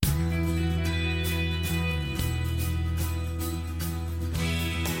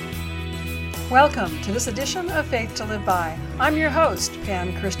Welcome to this edition of Faith to Live By. I'm your host,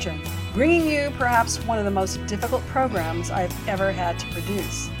 Pam Christian, bringing you perhaps one of the most difficult programs I've ever had to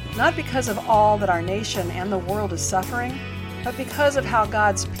produce. Not because of all that our nation and the world is suffering, but because of how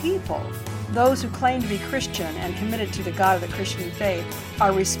God's people, those who claim to be Christian and committed to the God of the Christian faith,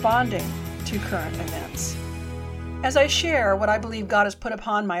 are responding to current events. As I share what I believe God has put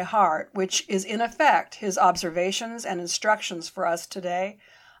upon my heart, which is in effect His observations and instructions for us today,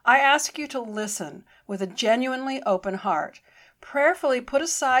 I ask you to listen with a genuinely open heart. Prayerfully put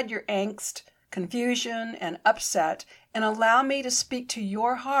aside your angst, confusion, and upset, and allow me to speak to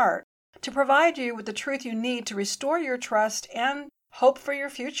your heart, to provide you with the truth you need to restore your trust and hope for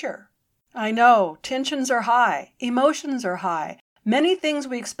your future. I know tensions are high, emotions are high. Many things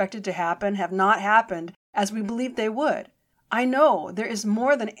we expected to happen have not happened as we believed they would. I know there is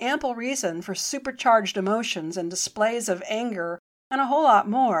more than ample reason for supercharged emotions and displays of anger and a whole lot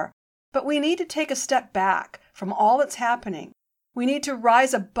more. But we need to take a step back from all that's happening. We need to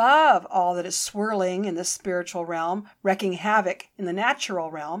rise above all that is swirling in the spiritual realm, wreaking havoc in the natural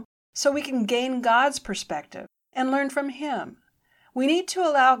realm, so we can gain God's perspective and learn from Him. We need to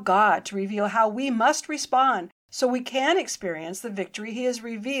allow God to reveal how we must respond so we can experience the victory He has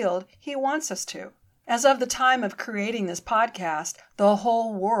revealed He wants us to. As of the time of creating this podcast, the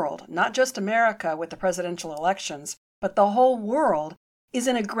whole world, not just America with the presidential elections, but the whole world is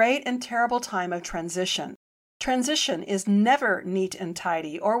in a great and terrible time of transition. Transition is never neat and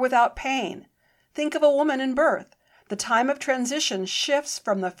tidy or without pain. Think of a woman in birth. The time of transition shifts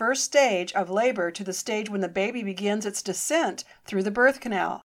from the first stage of labor to the stage when the baby begins its descent through the birth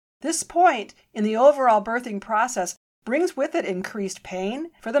canal. This point in the overall birthing process brings with it increased pain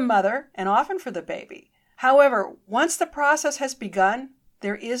for the mother and often for the baby. However, once the process has begun,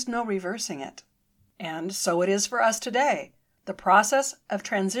 there is no reversing it. And so it is for us today. The process of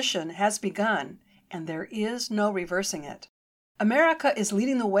transition has begun, and there is no reversing it. America is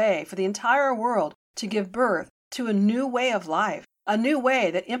leading the way for the entire world to give birth to a new way of life, a new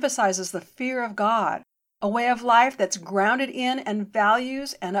way that emphasizes the fear of God, a way of life that's grounded in and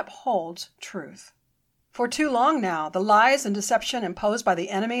values and upholds truth. For too long now, the lies and deception imposed by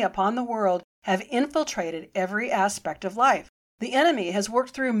the enemy upon the world have infiltrated every aspect of life. The enemy has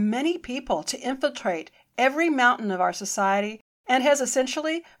worked through many people to infiltrate every mountain of our society and has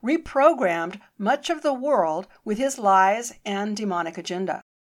essentially reprogrammed much of the world with his lies and demonic agenda.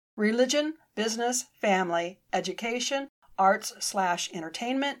 Religion, business, family, education,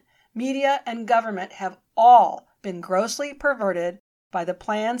 arts/entertainment, media, and government have all been grossly perverted by the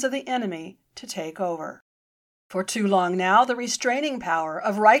plans of the enemy to take over. For too long now, the restraining power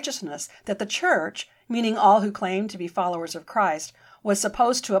of righteousness that the church, meaning all who claim to be followers of Christ, was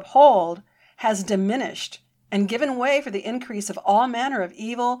supposed to uphold, has diminished and given way for the increase of all manner of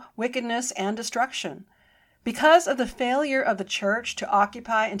evil, wickedness, and destruction. Because of the failure of the church to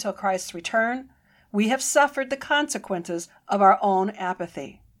occupy until Christ's return, we have suffered the consequences of our own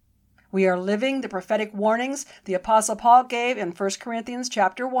apathy. We are living the prophetic warnings the Apostle Paul gave in 1 Corinthians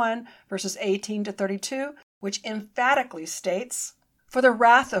chapter 1, verses 18 to 32, which emphatically states, "For the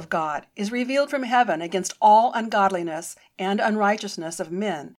wrath of God is revealed from heaven against all ungodliness and unrighteousness of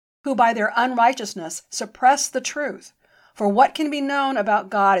men, who by their unrighteousness suppress the truth. For what can be known about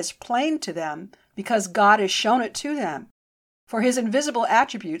God is plain to them, because God has shown it to them. For His invisible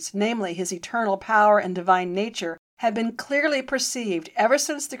attributes, namely His eternal power and divine nature, have been clearly perceived ever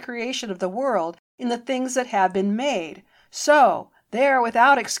since the creation of the world in the things that have been made. So they are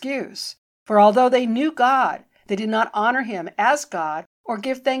without excuse. For although they knew God, they did not honor Him as God or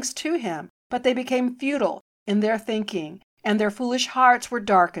give thanks to Him, but they became futile in their thinking, and their foolish hearts were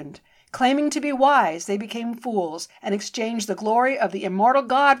darkened. Claiming to be wise, they became fools and exchanged the glory of the immortal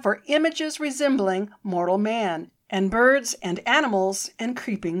God for images resembling mortal man, and birds and animals and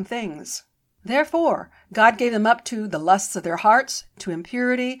creeping things. Therefore, God gave them up to the lusts of their hearts, to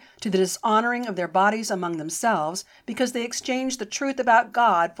impurity, to the dishonoring of their bodies among themselves, because they exchanged the truth about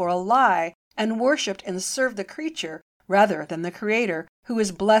God for a lie and worshipped and served the creature rather than the Creator, who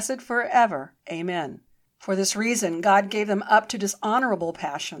is blessed forever. Amen. For this reason, God gave them up to dishonorable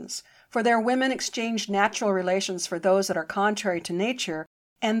passions. For their women exchanged natural relations for those that are contrary to nature,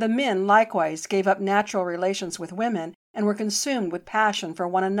 and the men likewise gave up natural relations with women and were consumed with passion for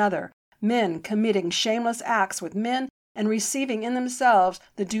one another, men committing shameless acts with men and receiving in themselves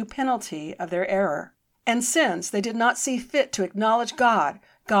the due penalty of their error. And since they did not see fit to acknowledge God,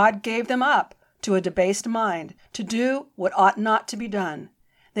 God gave them up to a debased mind, to do what ought not to be done.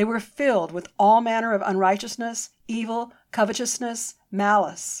 They were filled with all manner of unrighteousness, evil, covetousness,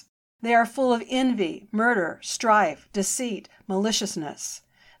 malice. They are full of envy, murder, strife, deceit, maliciousness.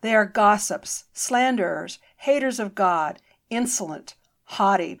 They are gossips, slanderers, haters of God, insolent,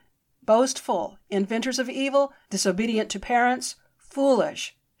 haughty, boastful, inventors of evil, disobedient to parents,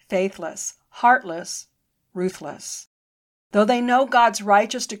 foolish, faithless, heartless, ruthless. Though they know God's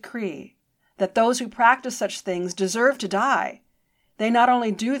righteous decree that those who practice such things deserve to die, they not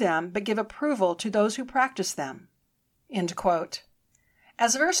only do them, but give approval to those who practice them." End quote.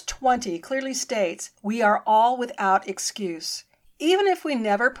 As verse 20 clearly states, we are all without excuse. Even if we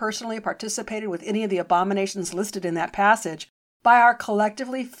never personally participated with any of the abominations listed in that passage, by our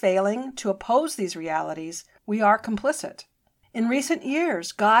collectively failing to oppose these realities, we are complicit. In recent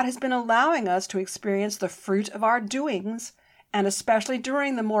years, God has been allowing us to experience the fruit of our doings, and especially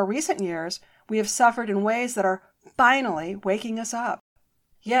during the more recent years, we have suffered in ways that are finally waking us up.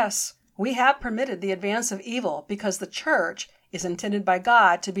 Yes, we have permitted the advance of evil because the church is intended by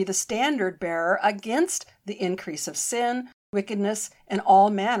God to be the standard bearer against the increase of sin, wickedness, and all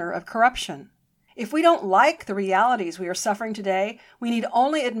manner of corruption. If we don't like the realities we are suffering today, we need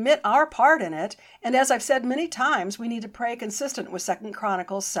only admit our part in it, and as I've said many times, we need to pray consistent with 2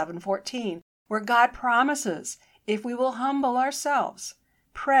 Chronicles 7:14, where God promises, if we will humble ourselves,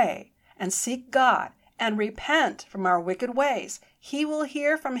 pray, and seek God, and repent from our wicked ways, He will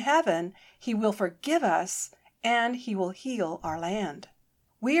hear from heaven, He will forgive us, and He will heal our land.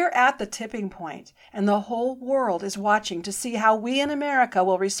 We are at the tipping point, and the whole world is watching to see how we in America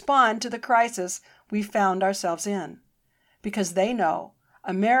will respond to the crisis we found ourselves in, because they know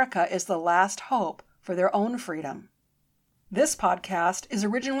America is the last hope for their own freedom. This podcast is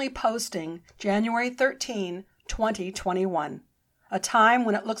originally posting January 13, 2021, a time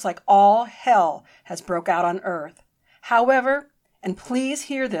when it looks like all hell has broke out on earth. However, and please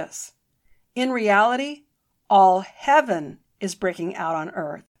hear this, in reality, all heaven is breaking out on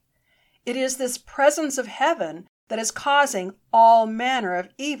earth. It is this presence of heaven that is causing all manner of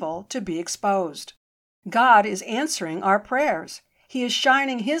evil to be exposed. God is answering our prayers. He is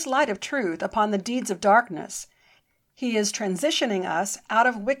shining His light of truth upon the deeds of darkness. He is transitioning us out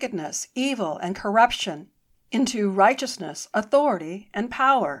of wickedness, evil, and corruption into righteousness, authority, and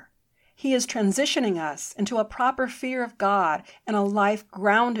power. He is transitioning us into a proper fear of God and a life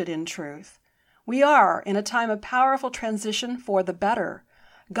grounded in truth. We are in a time of powerful transition for the better.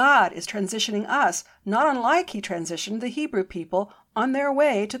 God is transitioning us, not unlike He transitioned the Hebrew people on their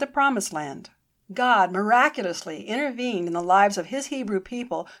way to the Promised Land. God miraculously intervened in the lives of His Hebrew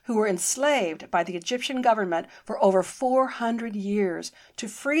people who were enslaved by the Egyptian government for over 400 years to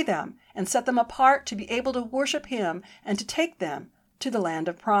free them and set them apart to be able to worship Him and to take them to the land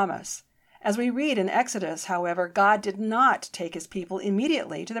of promise. As we read in Exodus, however, God did not take His people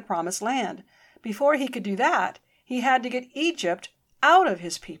immediately to the Promised Land. Before He could do that, He had to get Egypt out of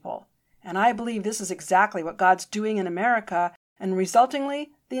His people. And I believe this is exactly what God's doing in America and resultingly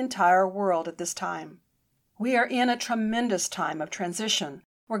the entire world at this time. We are in a tremendous time of transition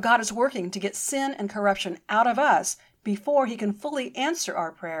where God is working to get sin and corruption out of us before He can fully answer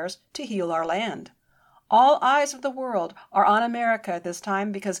our prayers to heal our land. All eyes of the world are on America at this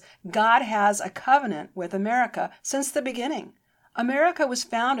time because God has a covenant with America since the beginning. America was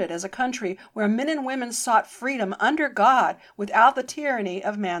founded as a country where men and women sought freedom under God without the tyranny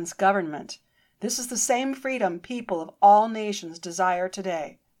of man's government. This is the same freedom people of all nations desire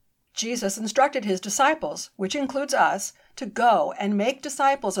today. Jesus instructed His disciples, which includes us, to go and make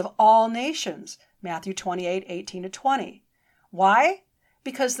disciples of all nations, Matthew 28:18-20. Why?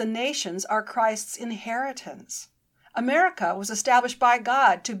 Because the nations are Christ's inheritance. America was established by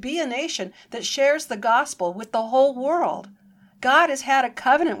God to be a nation that shares the gospel with the whole world. God has had a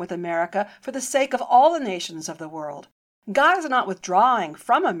covenant with America for the sake of all the nations of the world. God is not withdrawing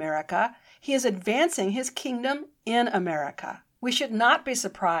from America. He is advancing His kingdom in America. We should not be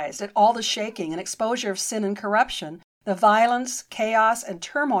surprised at all the shaking and exposure of sin and corruption, the violence, chaos, and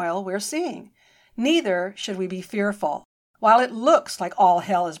turmoil we're seeing. Neither should we be fearful. While it looks like all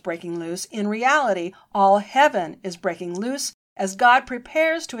hell is breaking loose, in reality, all heaven is breaking loose as God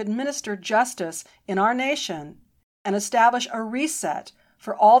prepares to administer justice in our nation and establish a reset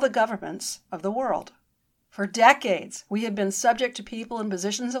for all the governments of the world. For decades, we have been subject to people in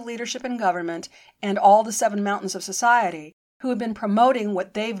positions of leadership in government and all the 7 mountains of society who have been promoting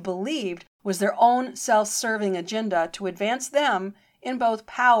what they've believed was their own self-serving agenda to advance them in both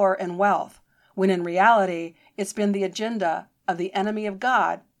power and wealth, when in reality, it's been the agenda of the enemy of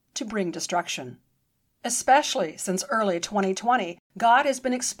God to bring destruction. Especially since early 2020, God has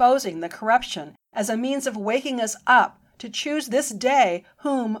been exposing the corruption as a means of waking us up to choose this day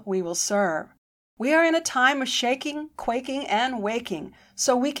whom we will serve. We are in a time of shaking, quaking, and waking,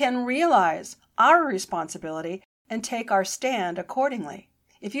 so we can realize our responsibility and take our stand accordingly.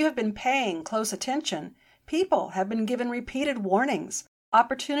 If you have been paying close attention, people have been given repeated warnings,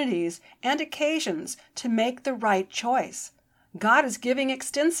 opportunities, and occasions to make the right choice. God is giving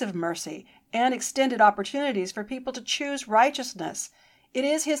extensive mercy and extended opportunities for people to choose righteousness. It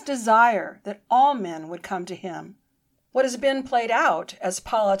is His desire that all men would come to Him. What has been played out as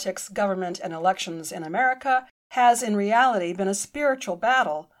politics, government, and elections in America has in reality been a spiritual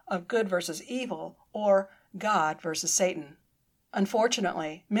battle of good versus evil, or God versus Satan.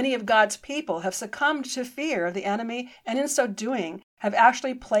 Unfortunately, many of God's people have succumbed to fear of the enemy, and in so doing have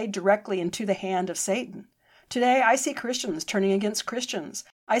actually played directly into the hand of Satan. Today, I see Christians turning against Christians.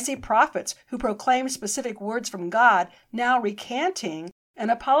 I see prophets who proclaim specific words from God now recanting and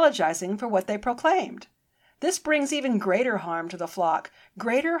apologizing for what they proclaimed. This brings even greater harm to the flock,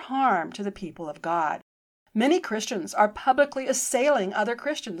 greater harm to the people of God. Many Christians are publicly assailing other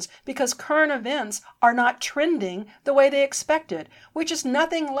Christians because current events are not trending the way they expected, which is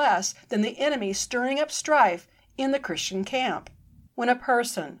nothing less than the enemy stirring up strife in the Christian camp. When a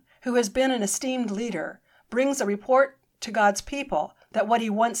person who has been an esteemed leader brings a report to God's people that what he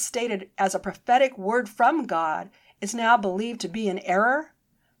once stated as a prophetic word from God is now believed to be in error,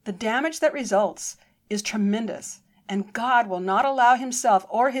 the damage that results is tremendous, and God will not allow Himself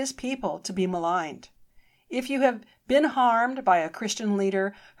or His people to be maligned. If you have been harmed by a Christian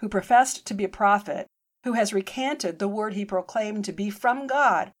leader who professed to be a prophet, who has recanted the word he proclaimed to be from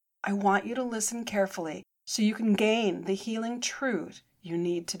God, I want you to listen carefully so you can gain the healing truth you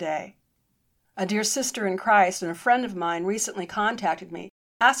need today. A dear sister in Christ and a friend of mine recently contacted me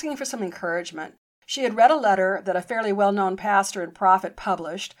asking for some encouragement. She had read a letter that a fairly well-known pastor and prophet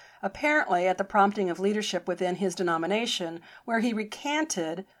published, apparently at the prompting of leadership within his denomination, where he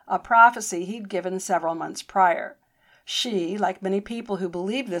recanted a prophecy he'd given several months prior. She, like many people who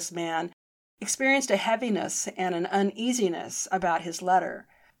believed this man, experienced a heaviness and an uneasiness about his letter.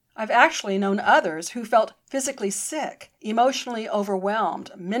 I've actually known others who felt physically sick, emotionally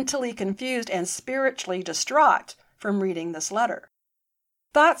overwhelmed, mentally confused, and spiritually distraught from reading this letter.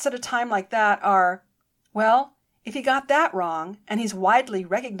 Thoughts at a time like that are, well, if he got that wrong, and he's widely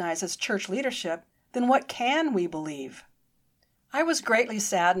recognized as church leadership, then what can we believe? I was greatly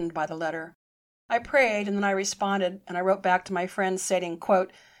saddened by the letter. I prayed, and then I responded, and I wrote back to my friend stating,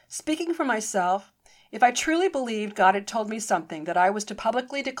 quote, "Speaking for myself, if I truly believed God had told me something that I was to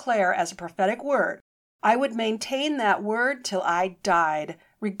publicly declare as a prophetic word, I would maintain that word till I died,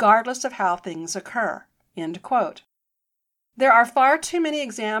 regardless of how things occur." End quote. There are far too many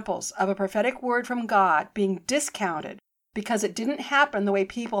examples of a prophetic word from God being discounted because it didn't happen the way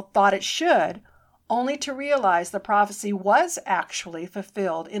people thought it should, only to realize the prophecy was actually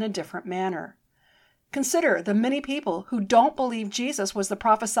fulfilled in a different manner. Consider the many people who don't believe Jesus was the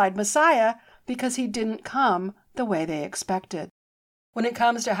prophesied Messiah because He didn't come the way they expected. When it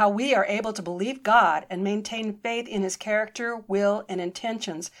comes to how we are able to believe God and maintain faith in His character, will, and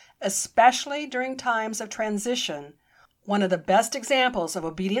intentions, especially during times of transition, one of the best examples of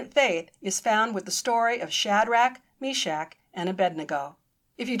obedient faith is found with the story of Shadrach, Meshach, and Abednego.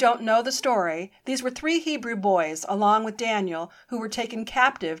 If you don't know the story, these were 3 Hebrew boys, along with Daniel, who were taken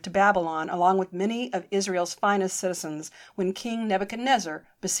captive to Babylon along with many of Israel's finest citizens when King Nebuchadnezzar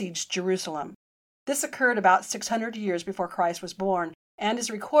besieged Jerusalem. This occurred about 600 years before Christ was born and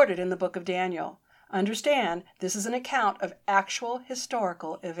is recorded in the book of Daniel. Understand, this is an account of actual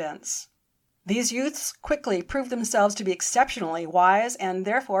historical events. These youths quickly proved themselves to be exceptionally wise and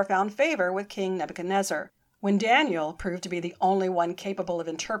therefore found favor with King Nebuchadnezzar. When Daniel proved to be the only one capable of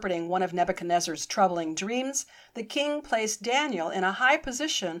interpreting one of Nebuchadnezzar's troubling dreams, the king placed Daniel in a high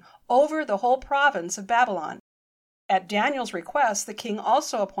position over the whole province of Babylon. At Daniel's request, the king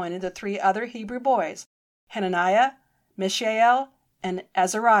also appointed the 3 other Hebrew boys, Hananiah, Mishael, and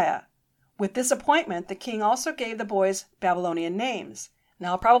Azariah. With this appointment, the king also gave the boys Babylonian names.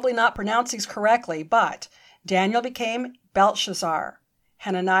 Now, I'll probably not pronounce these correctly, but Daniel became Belshazzar.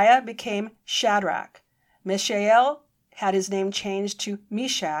 Hananiah became Shadrach. Mishael had his name changed to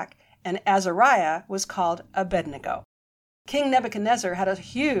Meshach, and Azariah was called Abednego. King Nebuchadnezzar had a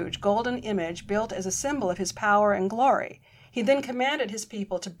huge golden image built as a symbol of his power and glory. He then commanded his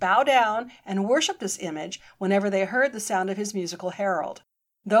people to bow down and worship this image whenever they heard the sound of his musical herald.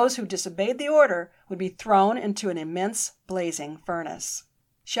 Those who disobeyed the order would be thrown into an immense blazing furnace.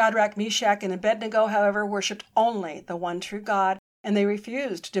 Shadrach, Meshach, and Abednego, however, worshipped only the one true God, and they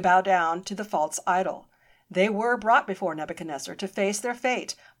refused to bow down to the false idol. They were brought before Nebuchadnezzar to face their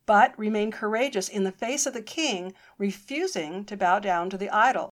fate, but remained courageous in the face of the king, refusing to bow down to the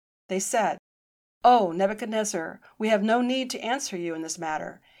idol. They said, "Oh, Nebuchadnezzar, we have no need to answer you in this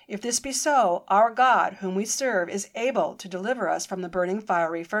matter. If this be so, our God, whom we serve, is able to deliver us from the burning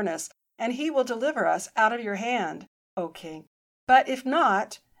fiery furnace, and he will deliver us out of your hand, O king. But if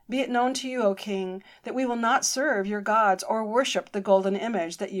not, be it known to you, O king, that we will not serve your gods or worship the golden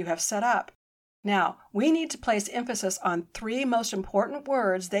image that you have set up." Now, we need to place emphasis on three most important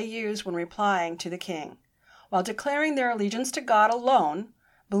words they use when replying to the king. While declaring their allegiance to God alone,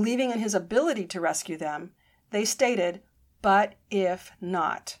 believing in his ability to rescue them, they stated, "but if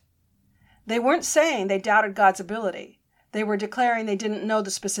not." They weren't saying they doubted God's ability. They were declaring they didn't know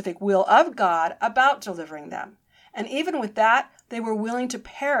the specific will of God about delivering them. And even with that, they were willing to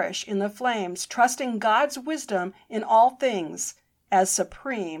perish in the flames, trusting God's wisdom in all things as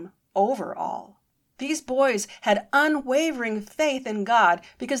supreme over all. These boys had unwavering faith in God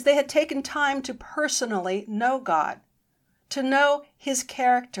because they had taken time to personally know God, to know his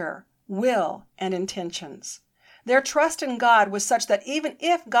character, will, and intentions. Their trust in God was such that even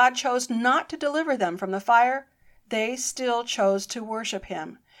if God chose not to deliver them from the fire, they still chose to worship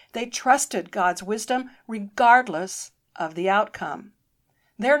him. They trusted God's wisdom regardless of the outcome.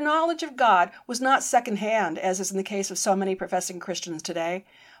 Their knowledge of God was not secondhand, as is in the case of so many professing Christians today.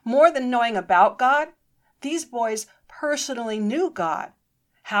 More than knowing about God, these boys personally knew God.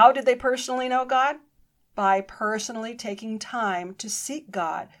 How did they personally know God? By personally taking time to seek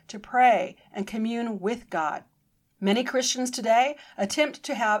God, to pray and commune with God. Many Christians today attempt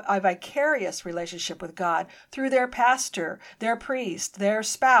to have a vicarious relationship with God through their pastor, their priest, their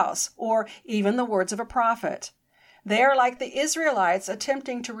spouse, or even the words of a prophet. They are like the Israelites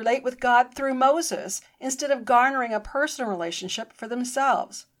attempting to relate with God through Moses instead of garnering a personal relationship for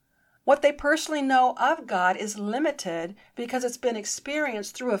themselves. What they personally know of God is limited because it's been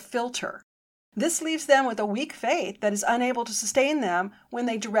experienced through a filter. This leaves them with a weak faith that is unable to sustain them when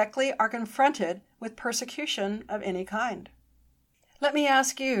they directly are confronted with persecution of any kind. Let me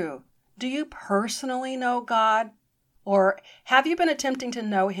ask you, do you personally know God? Or have you been attempting to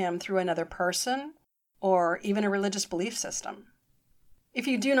know him through another person or even a religious belief system? If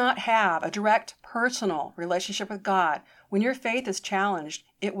you do not have a direct personal relationship with God, when your faith is challenged,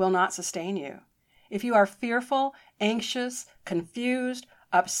 it will not sustain you. If you are fearful, anxious, confused,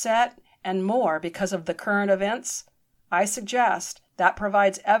 upset, and more because of the current events, I suggest that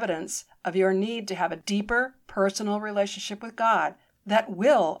provides evidence of your need to have a deeper personal relationship with God that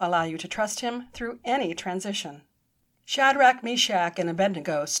will allow you to trust him through any transition. Shadrach, Meshach, and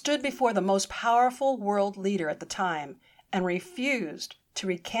Abednego stood before the most powerful world leader at the time and refused to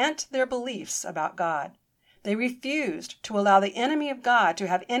recant their beliefs about God. They refused to allow the enemy of God to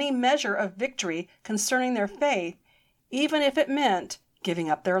have any measure of victory concerning their faith, even if it meant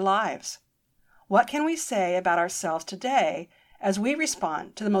giving up their lives. What can we say about ourselves today as we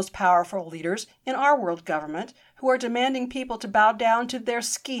respond to the most powerful leaders in our world government who are demanding people to bow down to their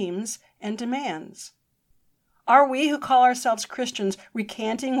schemes and demands? Are we who call ourselves Christians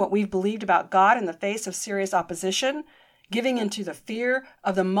recanting what we've believed about God in the face of serious opposition, giving into the fear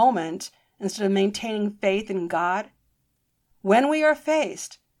of the moment instead of maintaining faith in God? When we are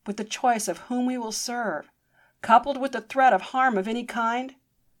faced with the choice of whom we will serve, coupled with the threat of harm of any kind,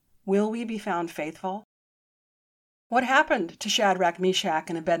 will we be found faithful? What happened to Shadrach, Meshach,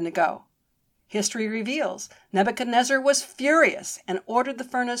 and Abednego? History reveals Nebuchadnezzar was furious and ordered the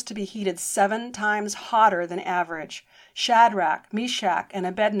furnace to be heated 7 times hotter than average. Shadrach, Meshach, and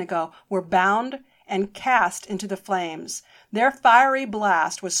Abednego were bound and cast into the flames. Their fiery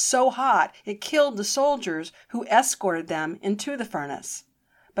blast was so hot it killed the soldiers who escorted them into the furnace.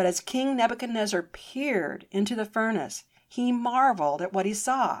 But as King Nebuchadnezzar peered into the furnace, he marveled at what he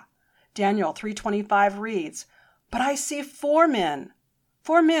saw. Daniel 3:25 reads, "But I see 4 men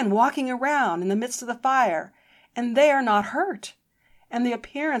walking around in the midst of the fire, and they are not hurt, and the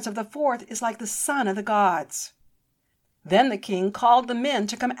appearance of the 4th is like the son of the gods." Then the king called the men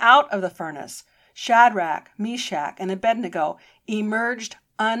to come out of the furnace. Shadrach, Meshach, and Abednego emerged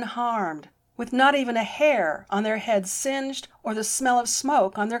unharmed, with not even a hair on their heads singed or the smell of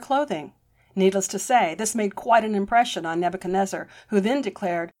smoke on their clothing. Needless to say, this made quite an impression on Nebuchadnezzar, who then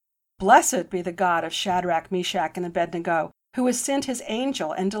declared, "Blessed be the God of Shadrach, Meshach, and Abednego, who has sent his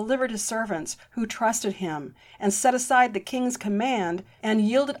angel and delivered his servants who trusted him, and set aside the king's command and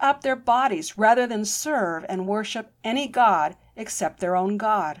yielded up their bodies rather than serve and worship any god except their own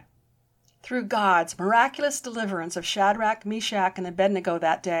God." Through God's miraculous deliverance of Shadrach, Meshach, and Abednego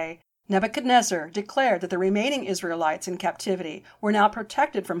that day, Nebuchadnezzar declared that the remaining Israelites in captivity were now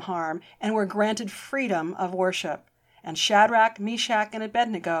protected from harm and were granted freedom of worship. And Shadrach, Meshach, and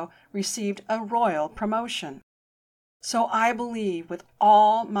Abednego received a royal promotion. So I believe with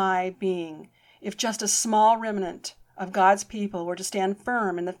all my being, if just a small remnant of God's people were to stand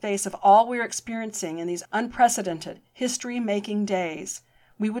firm in the face of all we're experiencing in these unprecedented, history-making days,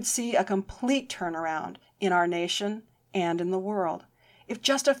 we would see a complete turnaround in our nation and in the world. If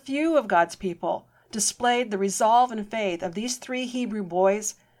just a few of God's people displayed the resolve and faith of these 3 Hebrew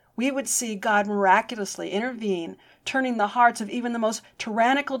boys, we would see God miraculously intervene, turning the hearts of even the most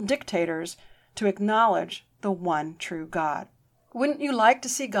tyrannical dictators to acknowledge the one true God. Wouldn't you like to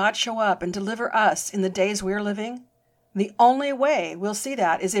see God show up and deliver us in the days we're living? The only way we'll see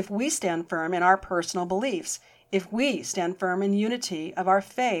that is if we stand firm in our personal beliefs, if we stand firm in unity of our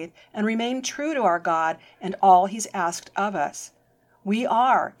faith and remain true to our God and all He's asked of us. We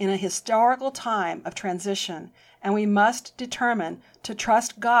are in a historical time of transition, and we must determine to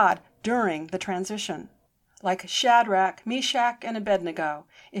trust God during the transition. Like Shadrach, Meshach, and Abednego,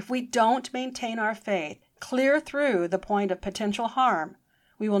 if we don't maintain our faith clear through the point of potential harm,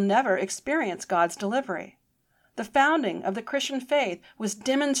 we will never experience God's delivery. The founding of the Christian faith was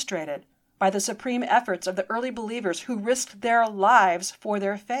demonstrated by the supreme efforts of the early believers who risked their lives for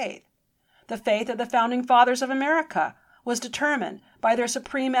their faith. The faith of the founding fathers of America was determined by their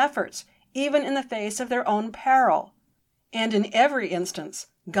supreme efforts, even in the face of their own peril. And in every instance,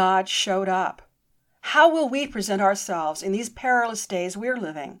 God showed up. How will we present ourselves in these perilous days we're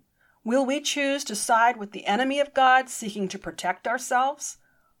living? Will we choose to side with the enemy of God, seeking to protect ourselves?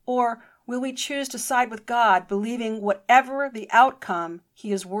 Or will we choose to side with God, believing whatever the outcome,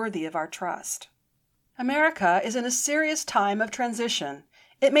 He is worthy of our trust? America is in a serious time of transition.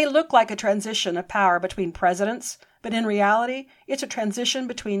 It may look like a transition of power between presidents, but in reality, it's a transition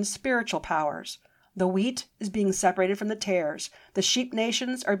between spiritual powers. The wheat is being separated from the tares. The sheep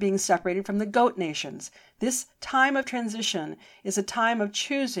nations are being separated from the goat nations. This time of transition is a time of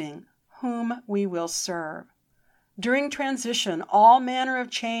choosing whom we will serve. During transition, all manner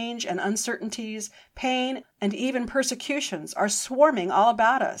of change and uncertainties, pain, and even persecutions are swarming all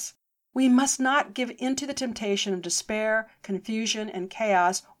about us. We must not give into the temptation of despair, confusion, and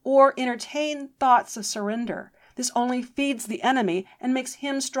chaos, or entertain thoughts of surrender. This only feeds the enemy and makes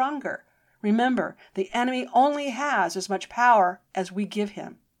him stronger. Remember, the enemy only has as much power as we give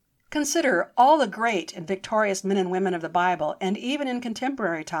him. Consider all the great and victorious men and women of the Bible, and even in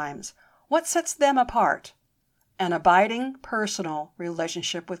contemporary times. What sets them apart? An abiding, personal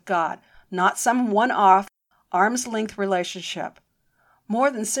relationship with God, not some one-off, arm's-length relationship.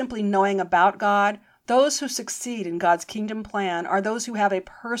 More than simply knowing about God, those who succeed in God's kingdom plan are those who have a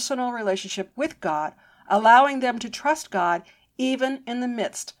personal relationship with God, allowing them to trust God even in the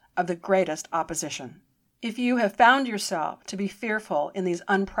midst of the greatest opposition. If you have found yourself to be fearful in these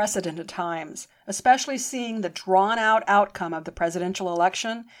unprecedented times, especially seeing the drawn-out outcome of the presidential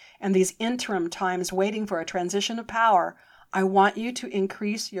election and these interim times waiting for a transition of power, I want you to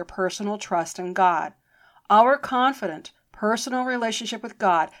increase your personal trust in God. Our confident, personal relationship with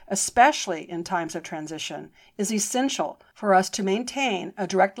God, especially in times of transition, is essential for us to maintain a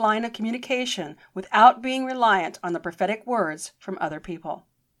direct line of communication without being reliant on the prophetic words from other people.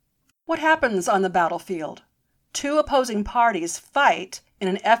 What happens on the battlefield? 2 opposing parties fight in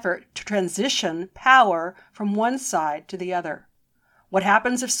an effort to transition power from one side to the other. What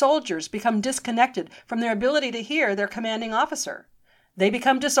happens if soldiers become disconnected from their ability to hear their commanding officer? They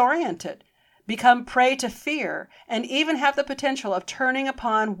become disoriented, become prey to fear, and even have the potential of turning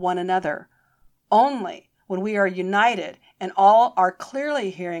upon one another. Only when we are united and all are clearly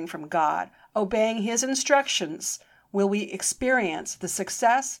hearing from God, obeying His instructions, will we experience the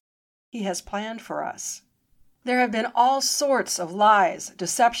success He has planned for us. There have been all sorts of lies,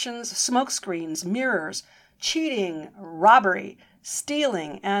 deceptions, smokescreens, mirrors, cheating, robbery,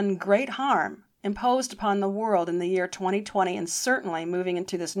 stealing, and great harm imposed upon the world in the year 2020 and certainly moving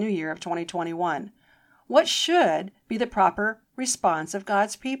into this new year of 2021. What should be the proper response of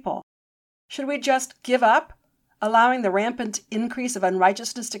God's people? Should we just give up, allowing the rampant increase of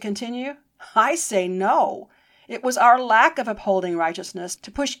unrighteousness to continue? I say no. It was our lack of upholding righteousness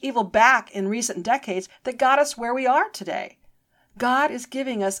to push evil back in recent decades that got us where we are today. God is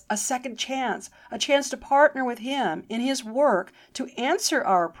giving us a second chance, a chance to partner with Him in His work to answer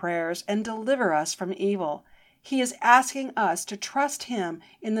our prayers and deliver us from evil. He is asking us to trust Him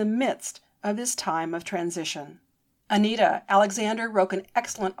in the midst of this time of transition. Anita Alexander wrote an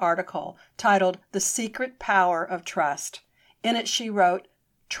excellent article titled "The Secret Power of Trust." In it she wrote,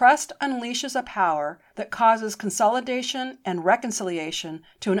 "Trust unleashes a power that causes consolidation and reconciliation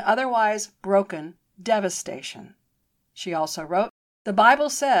to an otherwise broken devastation." She also wrote, "The Bible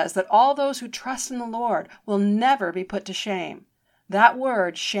says that all those who trust in the Lord will never be put to shame." That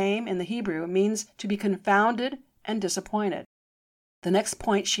word, shame, in the Hebrew means to be confounded and disappointed. The next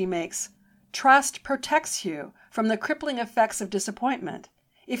point she makes, Trust protects you from the crippling effects of disappointment.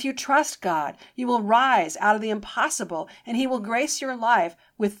 If you trust God, you will rise out of the impossible, and He will grace your life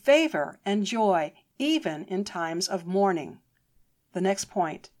with favor and joy, even in times of mourning. The next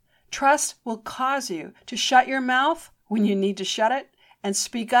point. Trust will cause you to shut your mouth when you need to shut it and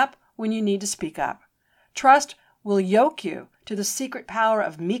speak up when you need to speak up. Trust will yoke you to the secret power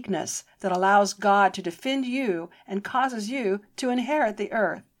of meekness that allows God to defend you and causes you to inherit the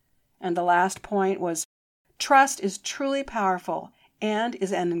earth. And the last point was, trust is truly powerful and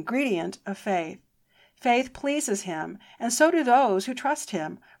is an ingredient of faith. Faith pleases Him, and so do those who trust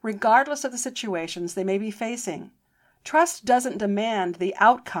Him, regardless of the situations they may be facing. Trust doesn't demand the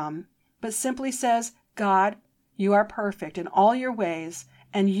outcome, but simply says, God, you are perfect in all your ways,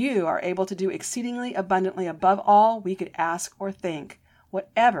 and you are able to do exceedingly abundantly above all we could ask or think,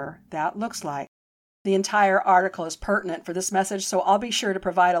 whatever that looks like. The entire article is pertinent for this message, so I'll be sure to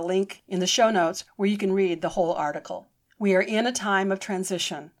provide a link in the show notes where you can read the whole article. We are in a time of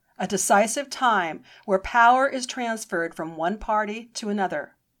transition, a decisive time where power is transferred from one party to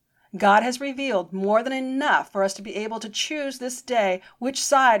another. God has revealed more than enough for us to be able to choose this day which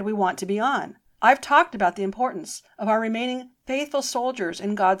side we want to be on. I've talked about the importance of our remaining faithful soldiers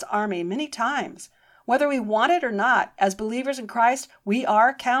in God's army many times. Whether we want it or not, as believers in Christ, we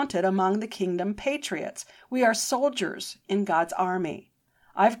are counted among the kingdom patriots. We are soldiers in God's army.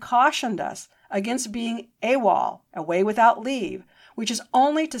 I've cautioned us against being AWOL, away without leave, which is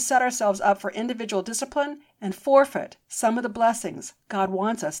only to set ourselves up for individual discipline and forfeit some of the blessings God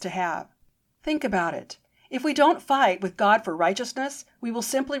wants us to have. Think about it. If we don't fight with God for righteousness, we will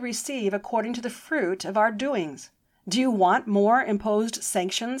simply receive according to the fruit of our doings. Do you want more imposed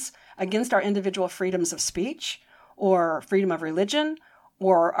sanctions against our individual freedoms of speech, or freedom of religion,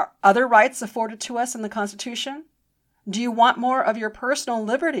 or other rights afforded to us in the Constitution? Do you want more of your personal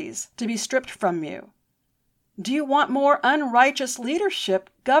liberties to be stripped from you? Do you want more unrighteous leadership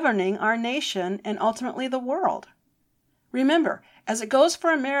governing our nation and ultimately the world? Remember, as it goes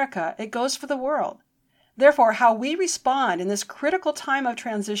for America, it goes for the world. Therefore, how we respond in this critical time of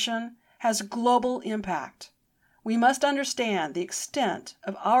transition has global impact. We must understand the extent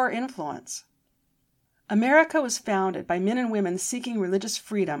of our influence. America was founded by men and women seeking religious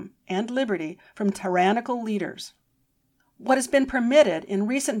freedom and liberty from tyrannical leaders. What has been permitted in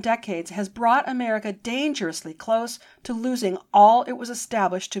recent decades has brought America dangerously close to losing all it was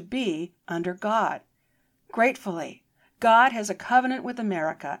established to be under God. Gratefully, God has a covenant with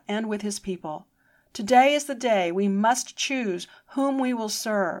America and with His people. Today is the day we must choose whom we will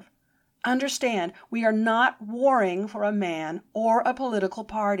serve. Understand, we are not warring for a man or a political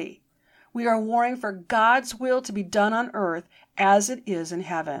party. We are warring for God's will to be done on earth as it is in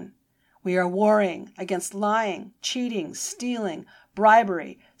heaven. We are warring against lying, cheating, stealing,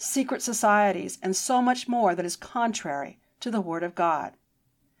 bribery, secret societies, and so much more that is contrary to the Word of God.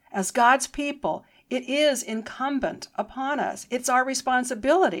 As God's people, it is incumbent upon us. It's our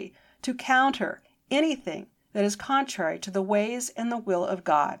responsibility to counter anything that is contrary to the ways and the will of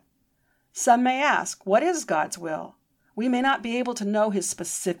God. Some may ask, what is God's will? We may not be able to know His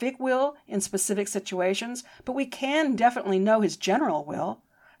specific will in specific situations, but we can definitely know His general will.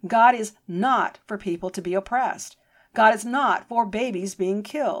 God is not for people to be oppressed. God is not for babies being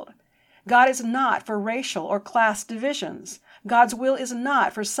killed. God is not for racial or class divisions. God's will is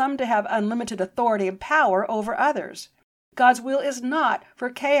not for some to have unlimited authority and power over others. God's will is not for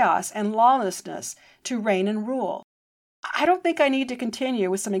chaos and lawlessness to reign and rule. I don't think I need to continue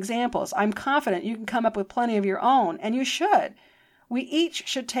with some examples. I'm confident you can come up with plenty of your own, and you should. We each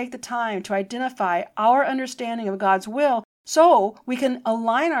should take the time to identify our understanding of God's will so we can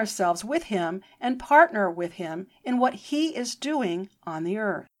align ourselves with Him and partner with Him in what He is doing on the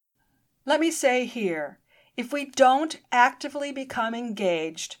earth. Let me say here, if we don't actively become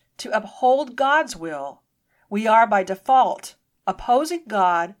engaged to uphold God's will, we are by default opposing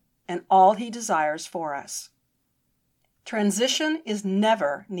God and all He desires for us. Transition is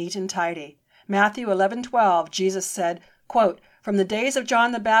never neat and tidy. Matthew 11:12, Jesus said, quote, "From the days of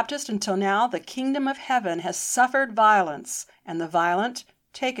John the Baptist until now, the kingdom of heaven has suffered violence, and the violent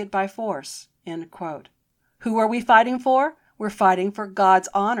take it by force." End quote. Who are we fighting for? We're fighting for God's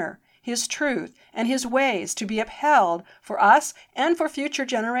honor, His truth, and His ways to be upheld for us and for future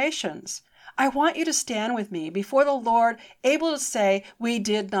generations. I want you to stand with me before the Lord, able to say, we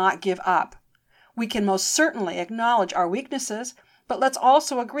did not give up. We can most certainly acknowledge our weaknesses, but let's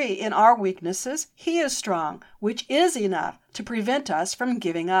also agree in our weaknesses, He is strong, which is enough to prevent us from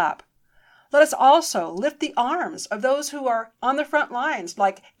giving up. Let us also lift the arms of those who are on the front lines,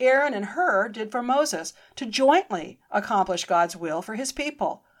 like Aaron and Hur did for Moses, to jointly accomplish God's will for His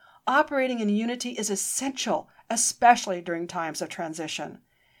people. Operating in unity is essential, especially during times of transition.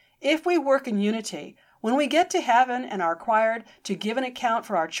 If we work in unity, when we get to heaven and are required to give an account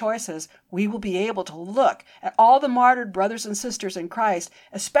for our choices, we will be able to look at all the martyred brothers and sisters in Christ,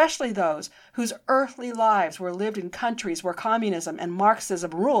 especially those whose earthly lives were lived in countries where communism and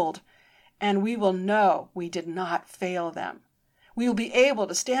Marxism ruled, and we will know we did not fail them. We will be able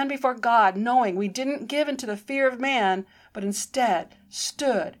to stand before God knowing we didn't give in to the fear of man, but instead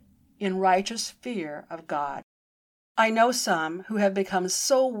stood in righteous fear of God. I know some who have become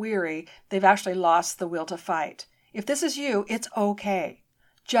so weary they've actually lost the will to fight. If this is you, it's okay.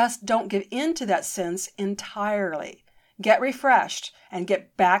 Just don't give in to that sense entirely. Get refreshed and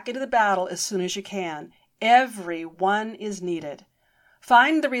get back into the battle as soon as you can. Everyone is needed.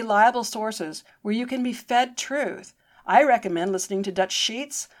 Find the reliable sources where you can be fed truth. I recommend listening to Dutch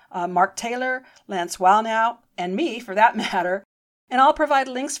Sheets, Mark Taylor, Lance Wallnau, and me for that matter. And I'll provide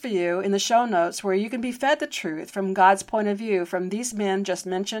links for you in the show notes where you can be fed the truth from God's point of view from these men just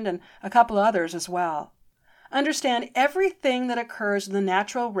mentioned and a couple others as well. Understand everything that occurs in the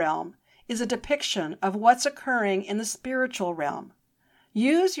natural realm is a depiction of what's occurring in the spiritual realm.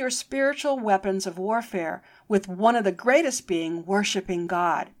 Use your spiritual weapons of warfare, with one of the greatest being worshiping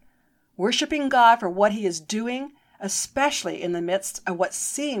God. Worshiping God for what He is doing, especially in the midst of what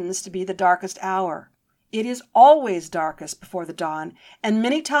seems to be the darkest hour. It is always darkest before the dawn, and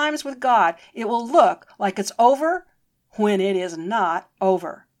many times with God it will look like it's over when it is not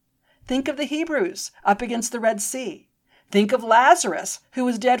over. Think of the Hebrews up against the Red Sea. Think of Lazarus, who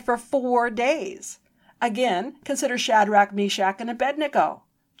was dead for 4 days. Again, consider Shadrach, Meshach, and Abednego,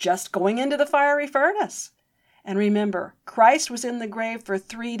 just going into the fiery furnace. And remember, Christ was in the grave for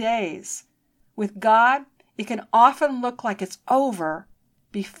 3 days. With God, it can often look like it's over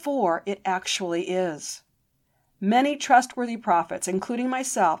before it actually is. Many trustworthy prophets, including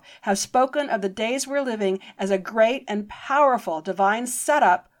myself, have spoken of the days we're living as a great and powerful divine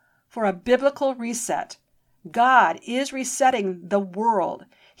setup for a biblical reset. God is resetting the world.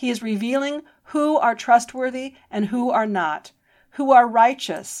 He is revealing who are trustworthy and who are not, who are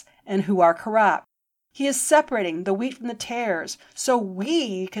righteous and who are corrupt. He is separating the wheat from the tares so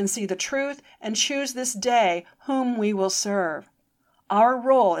we can see the truth and choose this day whom we will serve. Our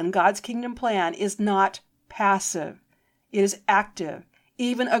role in God's kingdom plan is not passive. It is active,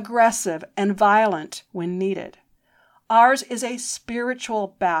 even aggressive and violent when needed. Ours is a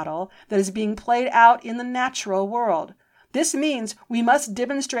spiritual battle that is being played out in the natural world. This means we must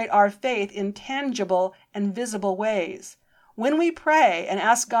demonstrate our faith in tangible and visible ways. When we pray and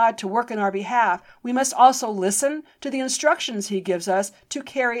ask God to work in our behalf, we must also listen to the instructions He gives us to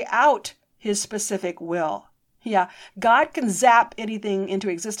carry out His specific will. Yeah, God can zap anything into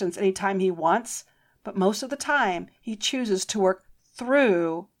existence anytime He wants, but most of the time He chooses to work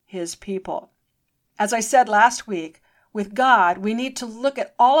through His people. As I said last week, with God, we need to look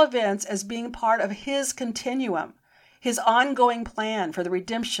at all events as being part of His continuum, His ongoing plan for the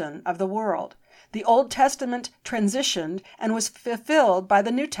redemption of the world. The Old Testament transitioned and was fulfilled by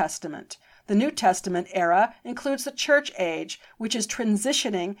the New Testament. The New Testament era includes the church age, which is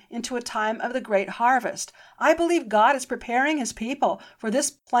transitioning into a time of the great harvest. I believe God is preparing His people for this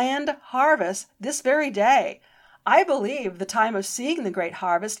planned harvest this very day. I believe the time of seeing the great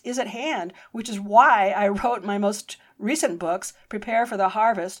harvest is at hand, which is why I wrote my most recent books, Prepare for the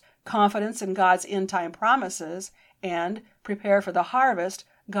Harvest, Confidence in God's End-Time Promises, and Prepare for the Harvest,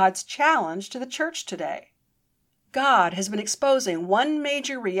 God's Challenge to the Church Today. God has been exposing one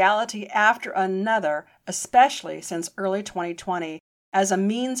major reality after another, especially since early 2020, as a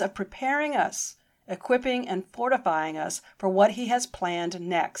means of preparing us, equipping and fortifying us for what He has planned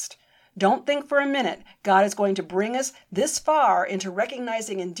next. Don't think for a minute God is going to bring us this far into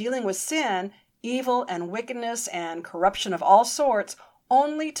recognizing and dealing with sin, evil and wickedness and corruption of all sorts,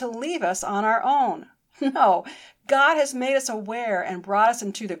 only to leave us on our own. No, God has made us aware and brought us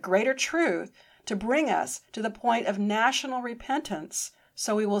into the greater truth to bring us to the point of national repentance,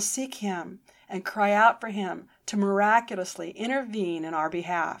 so we will seek Him and cry out for Him to miraculously intervene in our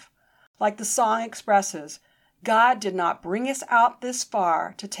behalf. Like the song expresses, God did not bring us out this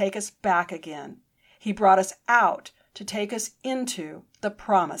far to take us back again. He brought us out to take us into the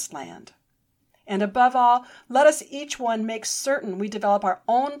promised land. And above all, let us each one make certain we develop our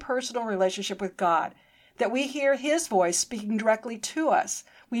own personal relationship with God, that we hear His voice speaking directly to us.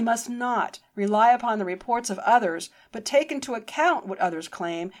 We must not rely upon the reports of others, but take into account what others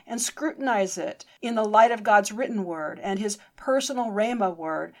claim and scrutinize it in the light of God's written word and His personal Rhema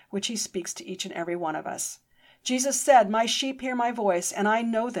word, which He speaks to each and every one of us. Jesus said, "My sheep hear my voice, and I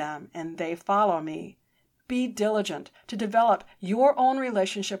know them, and they follow me." Be diligent to develop your own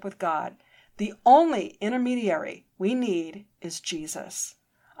relationship with God. The only intermediary we need is Jesus.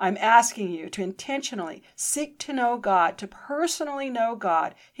 I'm asking you to intentionally seek to know God, to personally know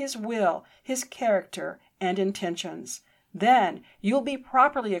God, His will, His character, and intentions. Then you'll be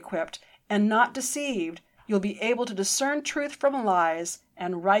properly equipped and not deceived. You'll be able to discern truth from lies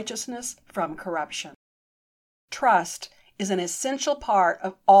and righteousness from corruption. Trust is an essential part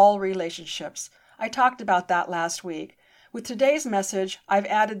of all relationships. I talked about that last week. With today's message, I've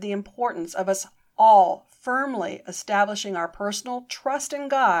added the importance of us all firmly establishing our personal trust in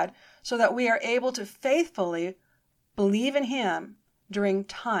God so that we are able to faithfully believe in Him during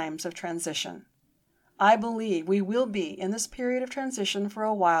times of transition. I believe we will be in this period of transition for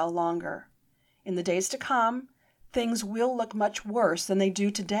a while longer. In the days to come, things will look much worse than they do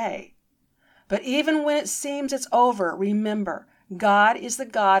today. But even when it seems it's over, remember, God is the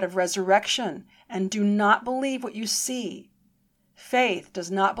God of resurrection, and do not believe what you see. Faith does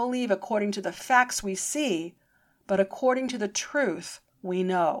not believe according to the facts we see, but according to the truth we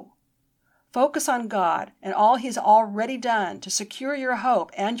know. Focus on God and all He's already done to secure your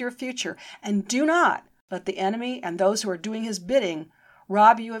hope and your future, and do not let the enemy and those who are doing his bidding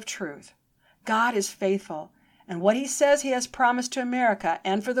rob you of truth. God is faithful, and what He says He has promised to America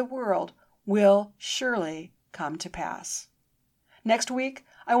and for the world will surely come to pass. Next week,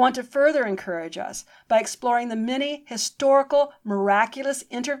 I want to further encourage us by exploring the many historical, miraculous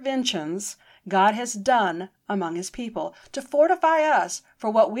interventions God has done among His people to fortify us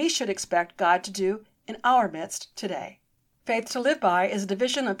for what we should expect God to do in our midst today. Faith to Live By is a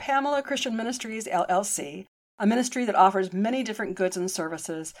division of Pamela Christian Ministries, LLC, a ministry that offers many different goods and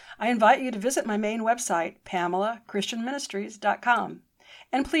services. I invite you to visit my main website, PamelaChristianMinistries.com.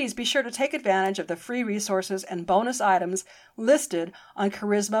 And please be sure to take advantage of the free resources and bonus items listed on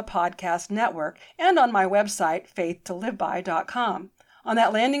Charisma Podcast Network and on my website, faithtoliveby.com. On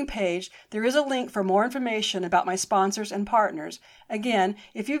that landing page, there is a link for more information about my sponsors and partners. Again,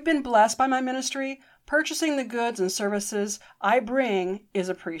 if you've been blessed by my ministry, purchasing the goods and services I bring is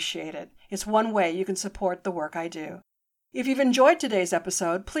appreciated. It's one way you can support the work I do. If you've enjoyed today's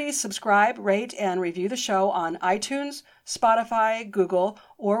episode, please subscribe, rate, and review the show on iTunes, Spotify, Google,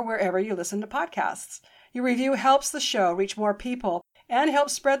 or wherever you listen to podcasts. Your review helps the show reach more people and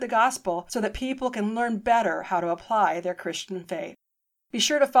helps spread the gospel so that people can learn better how to apply their Christian faith. Be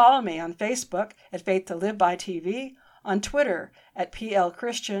sure to follow me on Facebook at Faith to Live By TV, on Twitter at PL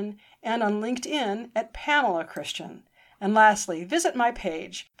Christian, and on LinkedIn at Pamela Christian. And lastly, visit my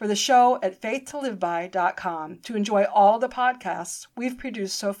page for the show at faithtoliveby.com to enjoy all the podcasts we've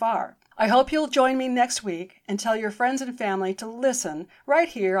produced so far. I hope you'll join me next week and tell your friends and family to listen right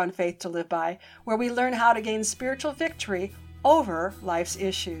here on Faith to Live By, where we learn how to gain spiritual victory over life's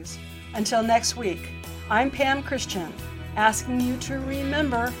issues. Until next week, I'm Pam Christian, asking you to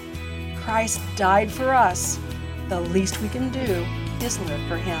remember Christ died for us. The least we can do is live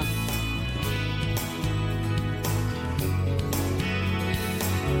for Him.